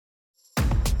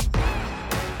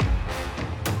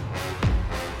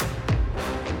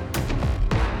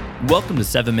Welcome to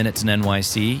 7 Minutes in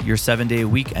NYC, your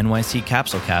 7-day-a-week NYC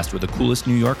capsule cast where the coolest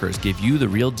New Yorkers give you the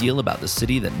real deal about the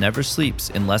city that never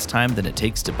sleeps in less time than it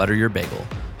takes to butter your bagel.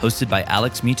 Hosted by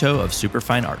Alex Mito of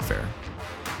Superfine Art Fair.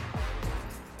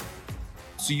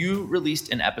 So you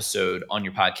released an episode on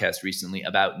your podcast recently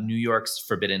about New York's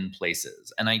forbidden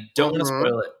places. And I don't want to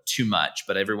spoil it too much,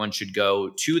 but everyone should go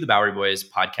to the Bowery Boys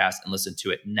podcast and listen to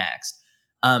it next.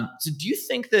 So do you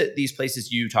think that these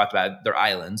places you talked about, they're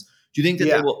islands, do you think that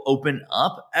they will open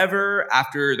up ever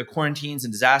after the quarantines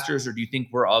and disasters, or do you think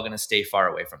we're all going to stay far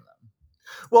away from them?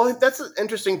 Well, that's an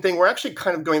interesting thing. We're actually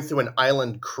kind of going through an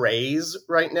island craze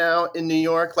right now in New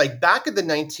York. Like back in the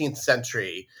 19th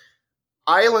century,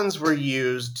 islands were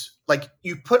used, like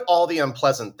you put all the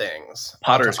unpleasant things.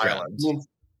 Potter's Grounds.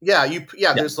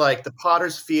 There's like the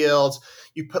Potter's Fields.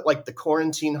 You put like the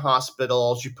quarantine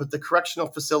hospitals. You put the correctional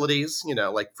facilities,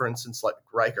 like for instance, like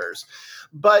Rikers.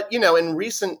 But, in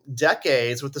recent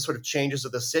decades with the sort of changes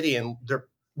of the city and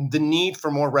the need for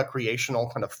more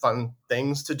recreational kind of fun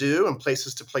things to do and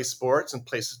places to play sports and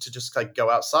places to just like go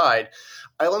outside,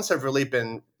 islands have really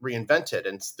been reinvented.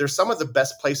 And there's some of the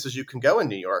best places you can go in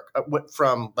New York,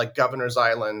 from like Governor's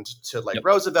Island to like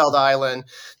Roosevelt Island,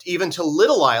 even to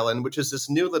Little Island, which is this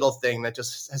new little thing that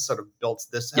just has sort of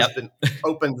been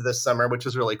opened this summer, which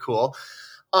is really cool.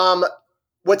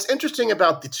 What's interesting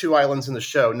about the two islands in the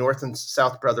show, North and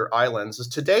South Brother Islands, is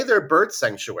today they're bird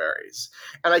sanctuaries.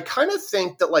 And I kind of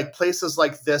think that like places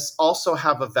like this also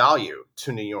have a value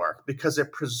to New York because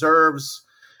it preserves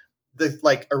the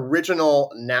like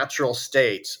original natural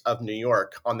state of New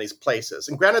York on these places.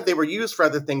 And granted, they were used for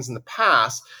other things in the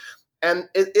past. And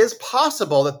it is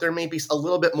possible that there may be a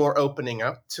little bit more opening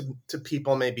up to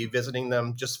people maybe visiting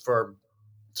them just for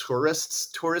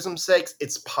tourism's sakes.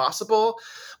 It's possible.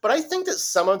 But I think that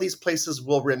some of these places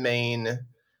will remain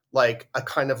like a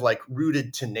kind of like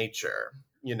rooted to nature.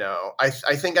 I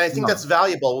think that's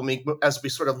valuable as we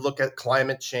sort of look at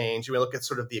climate change, we look at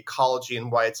sort of the ecology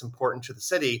and why it's important to the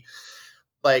city,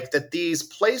 like that these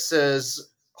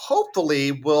places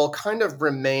hopefully will kind of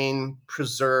remain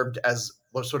preserved as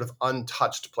sort of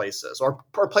untouched places or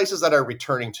places that are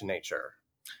returning to nature.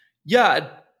 Yeah,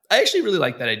 I actually really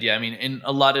like that idea. I mean, in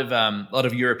a lot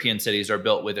of European cities are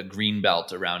built with a green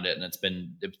belt around it, and it's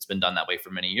been done that way for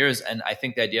many years. And I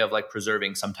think the idea of like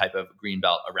preserving some type of green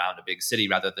belt around a big city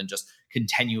rather than just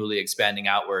continually expanding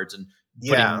outwards and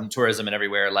putting tourism in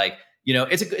everywhere, like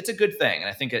it's a good thing. And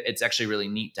I think it's actually really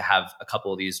neat to have a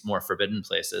couple of these more forbidden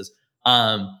places.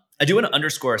 I do want to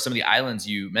underscore some of the islands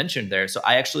you mentioned there. So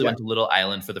I actually went to Little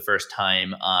Island for the first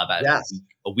time about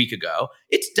a week ago.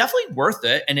 It's definitely worth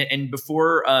it. And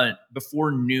before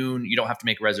noon, you don't have to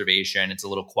make a reservation. It's a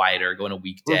little quieter. Go on a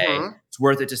weekday. Mm-hmm. It's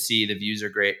worth it to see. The views are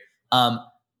great.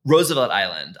 Roosevelt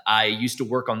Island. I used to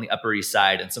work on the Upper East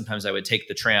Side, and sometimes I would take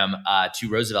the tram to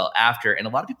Roosevelt after. And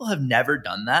a lot of people have never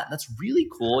done that. And that's really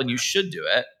cool, and you should do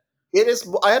it. It is,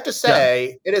 I have to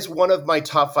say, it is one of my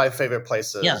top 5 favorite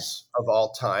places of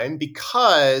all time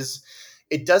because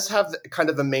it does have kind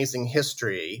of amazing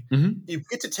history. Mm-hmm. You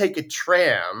get to take a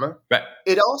tram. Right.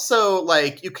 It also,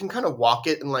 like, you can kind of walk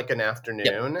it in like an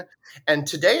afternoon. Yep. And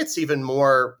today it's even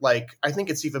more like, I think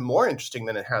it's even more interesting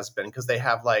than it has been because they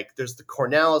have like, there's the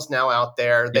Cornell is now out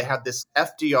there. Yep. They have this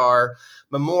FDR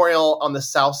memorial on the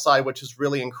South Side, which is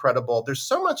really incredible. There's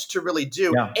so much to really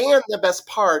do. Yeah. And the best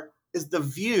part is the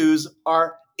views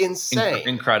are insane.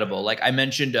 Incredible. Like I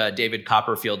mentioned David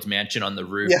Copperfield's mansion on the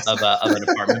roof of an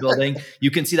apartment building. You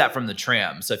can see that from the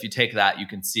tram. So if you take that, you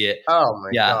can see it. Oh my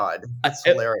God. That's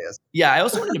hilarious. Yeah. I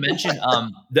also wanted to mention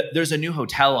there's a new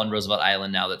hotel on Roosevelt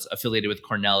Island now that's affiliated with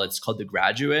Cornell. It's called The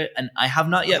Graduate. And I have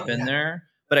not yet been there,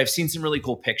 but I've seen some really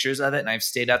cool pictures of it. And I've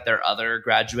stayed at their other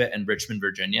Graduate in Richmond,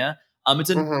 Virginia.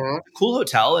 It's a cool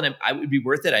hotel, and it would be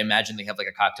worth it. I imagine they have like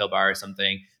a cocktail bar or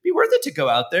something. It'd be worth it to go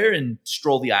out there and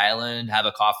stroll the island, have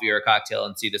a coffee or a cocktail,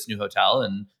 and see this new hotel,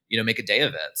 and make a day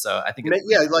of it. So I think,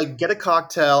 like get a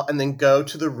cocktail and then go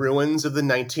to the ruins of the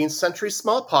 19th century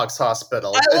smallpox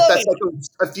hospital. That's like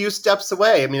a few steps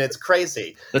away. I mean, it's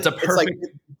crazy. That's a perfect.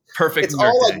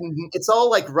 It's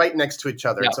all like right next to each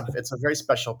other. Yep. It's a very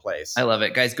special place. I love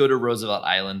it, guys. Go to Roosevelt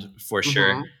Island for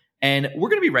sure. And we're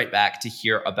going to be right back to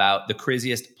hear about the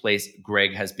craziest place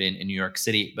Greg has been in New York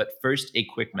City. But first, a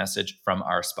quick message from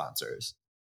our sponsors.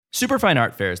 Superfine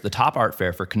Art Fair is the top art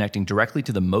fair for connecting directly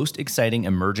to the most exciting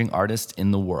emerging artists in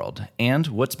the world. And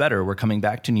what's better, we're coming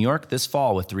back to New York this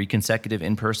fall with 3 consecutive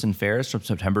in-person fairs from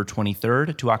September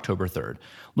 23rd to October 3rd.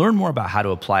 Learn more about how to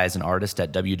apply as an artist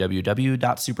at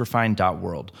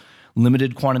www.superfine.world.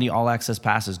 Limited quantity all-access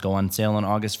passes go on sale on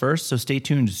August 1st, so stay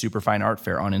tuned to Superfine Art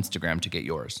Fair on Instagram to get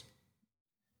yours.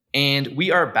 And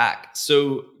we are back.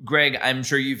 So, Greg, I'm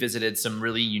sure you visited some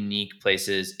really unique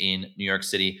places in New York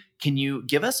City. Can you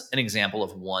give us an example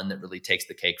of one that really takes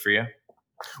the cake for you?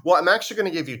 Well, I'm actually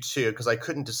going to give you two because I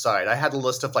couldn't decide. I had a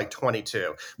list of like 22,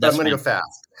 but That's I'm going to fine.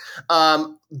 go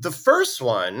fast. The first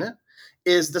one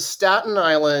is the Staten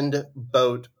Island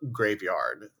boat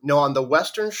graveyard. No, on the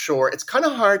Western Shore, it's kind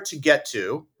of hard to get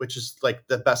to, which is like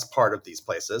the best part of these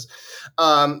places.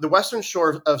 The Western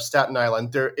Shore of Staten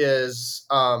Island, there is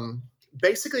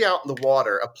basically out in the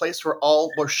water, a place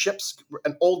where ships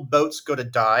and old boats go to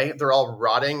die. They're all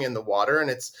rotting in the water, and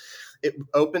it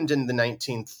opened in the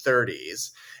 1930s.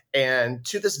 And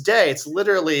to this day, it's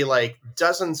literally like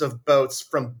dozens of boats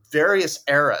from various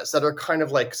eras that are kind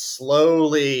of like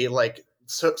slowly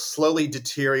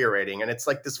deteriorating. And it's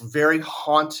like this very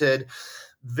haunted,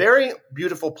 very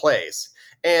beautiful place.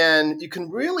 And you can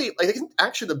really, I think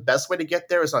actually the best way to get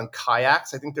there is on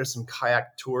kayaks. I think there's some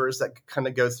kayak tours that kind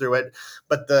of go through it.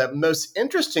 But the most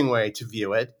interesting way to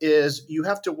view it is you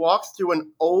have to walk through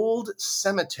an old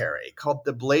cemetery called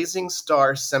the Blazing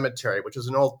Star Cemetery, which is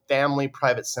an old family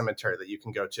private cemetery that you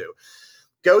can go to.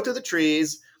 Go through the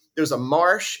trees. There's a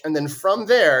marsh. And then from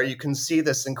there, you can see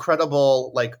this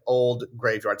incredible, like, old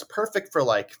graveyard. It's perfect for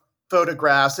like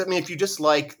photographs. I mean, if you just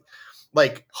like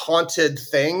haunted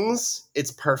things,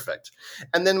 it's perfect.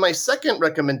 And then my second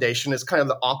recommendation is kind of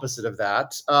the opposite of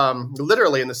that,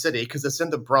 literally in the city, because it's in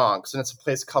the Bronx, and it's a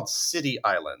place called City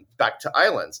Island, back to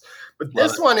islands. But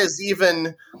this one is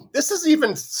even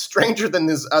stranger than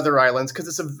these other islands, because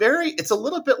it's a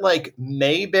little bit like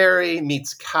Mayberry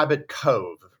meets Cabot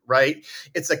Cove, right?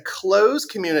 It's a closed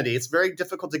community. It's very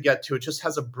difficult to get to. It just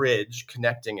has a bridge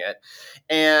connecting it.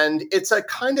 And it's a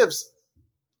kind of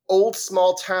old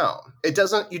small town.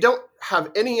 You don't have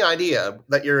any idea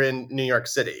that you're in New York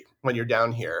City when you're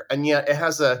down here. And yet it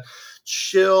has a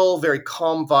chill, very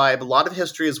calm vibe, a lot of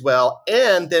history as well.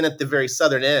 And then at the very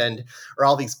southern end are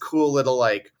all these cool little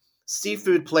like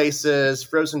seafood places,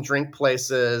 frozen drink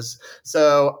places.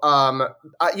 So,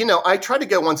 I try to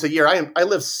go once a year. I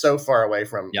live so far away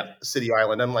from City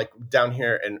Island. I'm like down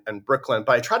here in Brooklyn,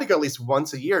 but I try to go at least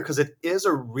once a year because it is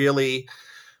a really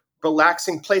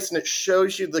relaxing place, and it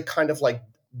shows you the kind of like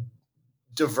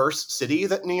diverse city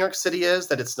that New York City is,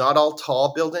 that it's not all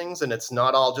tall buildings and it's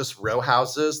not all just row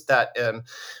houses, that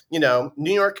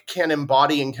New York can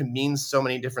embody and can mean so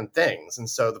many different things. And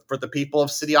so for the people of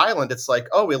City Island, it's like,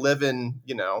 oh, we live in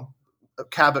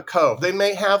Cabot Cove. They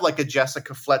may have like a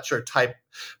Jessica Fletcher type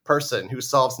person who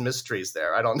solves mysteries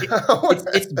there. I don't know.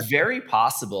 It's very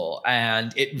possible.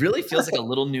 And it really feels like a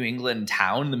little New England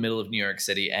town in the middle of New York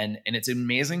City. And it's an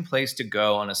amazing place to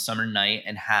go on a summer night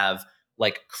and have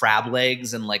like crab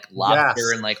legs and like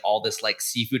lobster and like all this like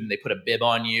seafood. And they put a bib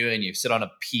on you and you sit on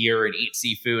a pier and eat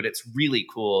seafood. It's really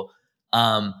cool.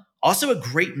 Also a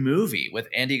great movie with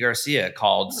Andy Garcia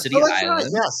called City Island. Right,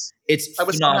 yes. It's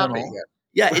phenomenal.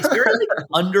 Yeah, it's very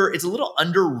it's a little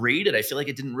underrated. I feel like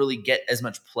it didn't really get as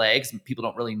much play because people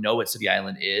don't really know what City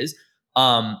Island is.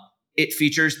 It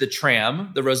features the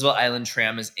tram, the Roosevelt Island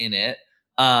tram is in it.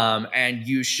 And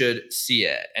you should see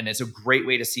it. And it's a great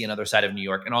way to see another side of New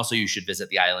York. And also you should visit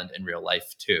the island in real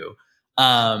life too.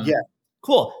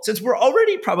 Cool. Since we're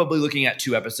already probably looking at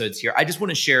 2 episodes here, I just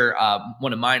want to share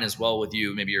one of mine as well with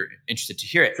you. Maybe you're interested to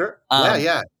hear it. Sure.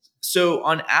 So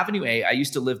on Avenue A, I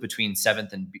used to live between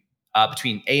 7th and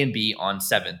between A and B on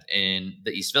 7th in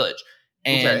the East Village.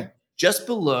 And just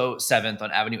below 7th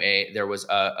on Avenue A, there was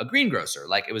a greengrocer.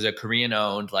 Like it was a Korean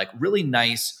owned, like really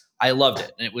nice. I loved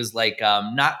it. And it was like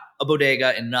not a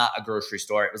bodega and not a grocery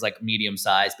store. It was like medium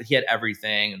size, but he had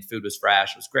everything and food was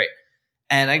fresh. It was great.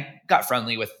 And I got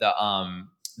friendly with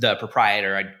the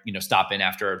proprietor. I'd stop in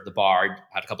after the bar, I'd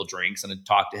had a couple drinks and I'd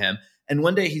talk to him. And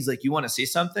one day he's like, "You want to see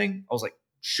something?" I was like,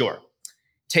 "Sure."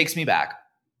 Takes me back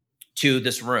to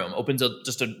this room, opens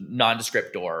just a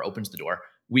nondescript door, opens the door.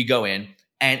 We go in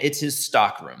and it's his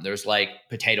stock room. There's like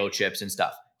potato chips and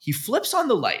stuff. He flips on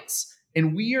the lights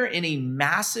and we are in a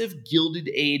massive Gilded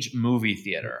Age movie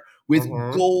theater with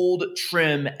gold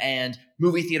trim and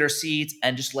movie theater seats.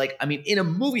 And just like, in a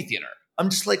movie theater, I'm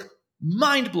just like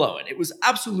mind blowing. It was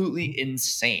absolutely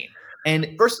insane.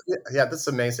 And first, that's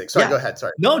amazing. Sorry, go ahead.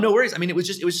 Sorry. No worries. It was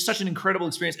just such an incredible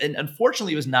experience. And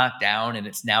unfortunately, it was knocked down and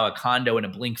it's now a condo and a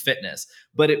Blink Fitness.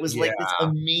 But it was like this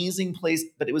amazing place.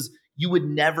 But you would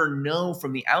never know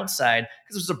from the outside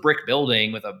because it was a brick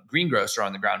building with a greengrocer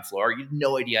on the ground floor. You had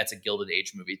no idea it's a Gilded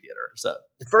Age movie theater. So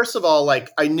first of all, like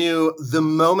I knew the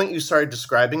moment you started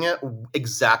describing it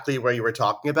exactly what you were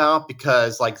talking about,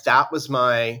 because like that was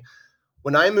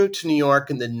when I moved to New York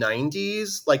in the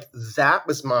 90s, like that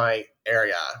was my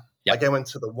area. Yep. Like I went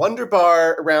to the Wonder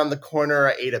Bar around the corner.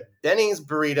 I ate at Benny's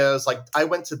Burritos. Like I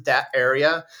went to that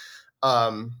area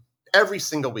every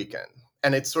single weekend.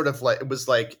 And it's sort of like, it was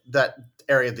like that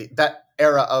area, that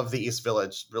era of the East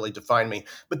Village really defined me.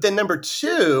 But then number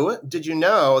two, did you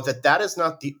know that that is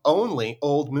not the only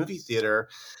old movie theater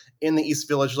in the East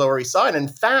Village, Lower East Side? In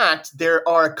fact, there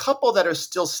are a couple that are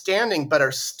still standing, but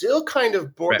are still kind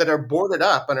of that are boarded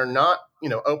up and are not,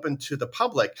 open to the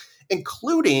public,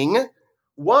 including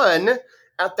one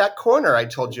at that corner I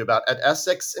told you about at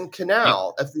Essex and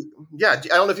Canal. I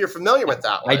don't know if you're familiar with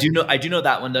that one. I do know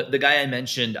that one. The guy I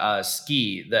mentioned,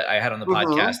 Ski, that I had on the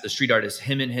podcast, the street artist,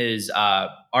 him and his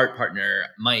art partner,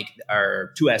 Mike,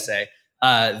 or 2SA,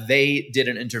 they did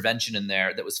an intervention in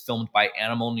there that was filmed by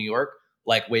Animal New York,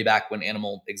 like way back when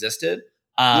Animal existed.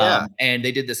 And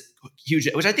they did this huge,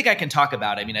 which I think I can talk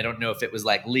about. I mean, I don't know if it was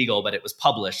like legal, but it was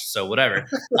published, so whatever.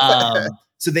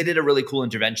 So they did a really cool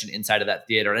intervention inside of that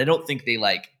theater. And I don't think they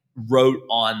like wrote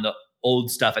on the old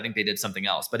stuff. I think they did something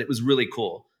else, but it was really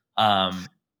cool.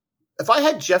 If I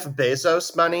had Jeff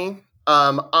Bezos money,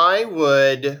 I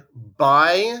would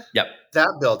buy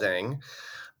that building.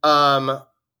 I'm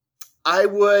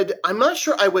not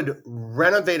sure I would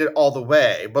renovate it all the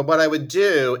way, but what I would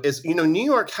do is, New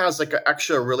York has like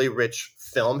actually a really rich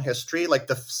film history. Like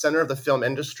the center of the film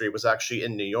industry was actually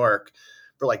in New York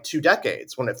for like 2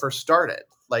 decades when it first started,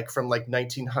 like from like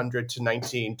 1900 to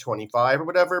 1925 or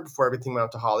whatever, before everything went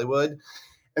out to Hollywood.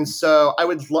 And so I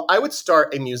would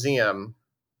start a museum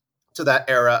to that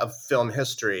era of film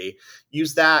history,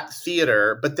 use that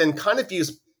theater, but then kind of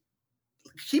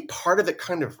keep part of it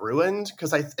kind of ruined.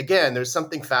 Because there's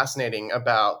something fascinating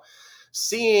about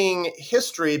seeing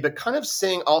history, but kind of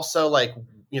seeing also like,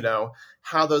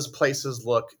 how those places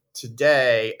look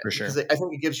today. For sure. Because I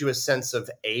think it gives you a sense of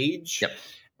age. Yep.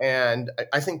 And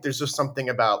I think there's just something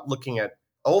about looking at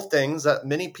old things that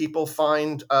many people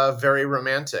find very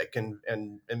romantic and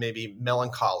maybe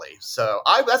melancholy. So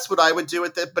that's what I would do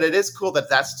with it. But it is cool that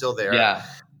that's still there. Yeah.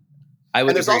 I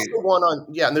would and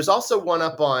there's also one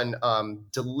up on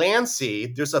Delancey.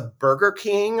 There's a Burger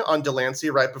King on Delancey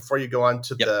right before you go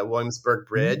onto the Williamsburg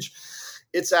Bridge.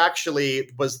 It's actually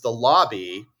was the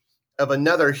lobby of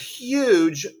another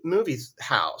huge movie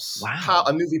house. Wow.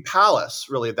 A movie palace,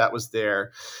 really, that was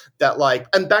there.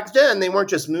 And back then they weren't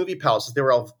just movie palaces. They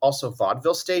were also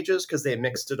vaudeville stages because they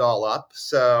mixed it all up.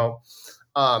 So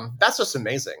that's just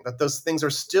amazing that those things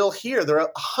are still here. They're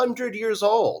 100 years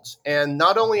old. And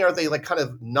not only are they like kind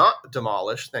of not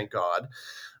demolished, thank God,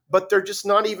 but they're just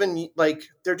not even like,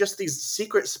 they're just these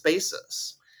secret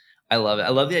spaces. I love it. I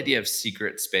love the idea of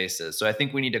secret spaces. So I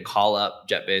think we need to call up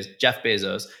Jeff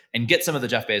Bezos and get some of the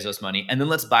Jeff Bezos money, and then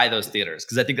let's buy those theaters,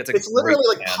 because I think it's literally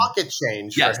like pocket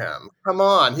change for him. Come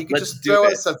on, he could just throw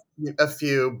us a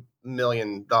few $1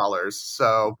 million.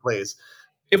 So please,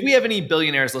 if we have any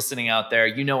billionaires listening out there,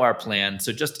 our plan.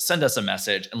 So just send us a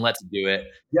message and let's do it.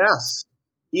 Yes.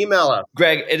 Email us.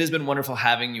 Greg, it has been wonderful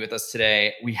having you with us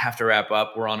today. We have to wrap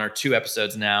up. We're on our 2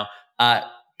 episodes now.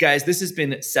 Guys, this has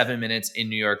been 7 Minutes in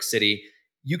New York City.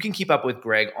 You can keep up with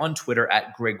Greg on Twitter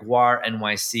at Gregoire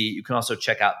NYC. You can also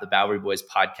check out the Bowery Boys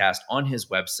podcast on his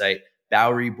website,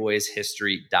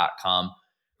 BoweryBoysHistory.com.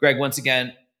 Greg, once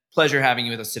again, pleasure having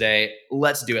you with us today.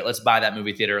 Let's do it. Let's buy that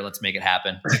movie theater and let's make it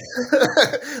happen.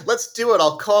 Let's do it.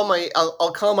 I'll call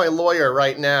my lawyer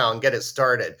right now and get it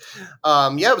started.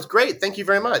 It was great. Thank you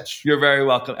very much. You're very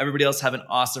welcome. Everybody else, have an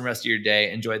awesome rest of your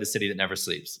day. Enjoy the city that never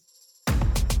sleeps.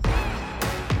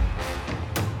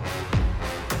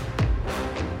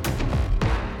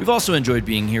 We've also enjoyed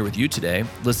being here with you today.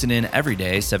 Listen in every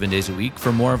day, 7 days a week,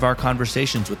 for more of our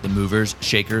conversations with the movers,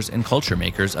 shakers, and culture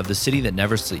makers of the city that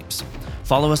never sleeps.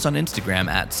 Follow us on Instagram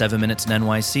at 7 Minutes in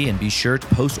NYC, and be sure to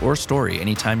post or story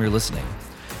anytime you're listening.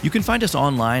 You can find us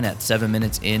online at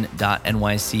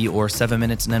 7minutesin.nyc or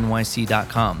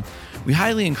 7minutesinnyc.com. We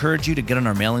highly encourage you to get on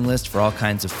our mailing list for all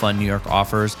kinds of fun New York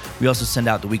offers. We also send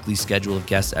out the weekly schedule of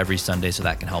guests every Sunday, so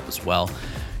that can help as well.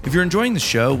 If you're enjoying the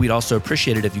show, we'd also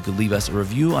appreciate it if you could leave us a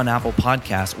review on Apple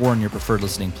Podcasts or on your preferred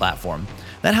listening platform.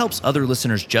 That helps other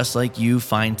listeners just like you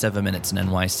find 7 Minutes in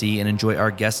NYC and enjoy our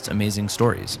guests' amazing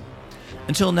stories.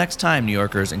 Until next time, New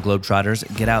Yorkers and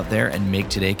Globetrotters, get out there and make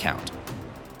today count.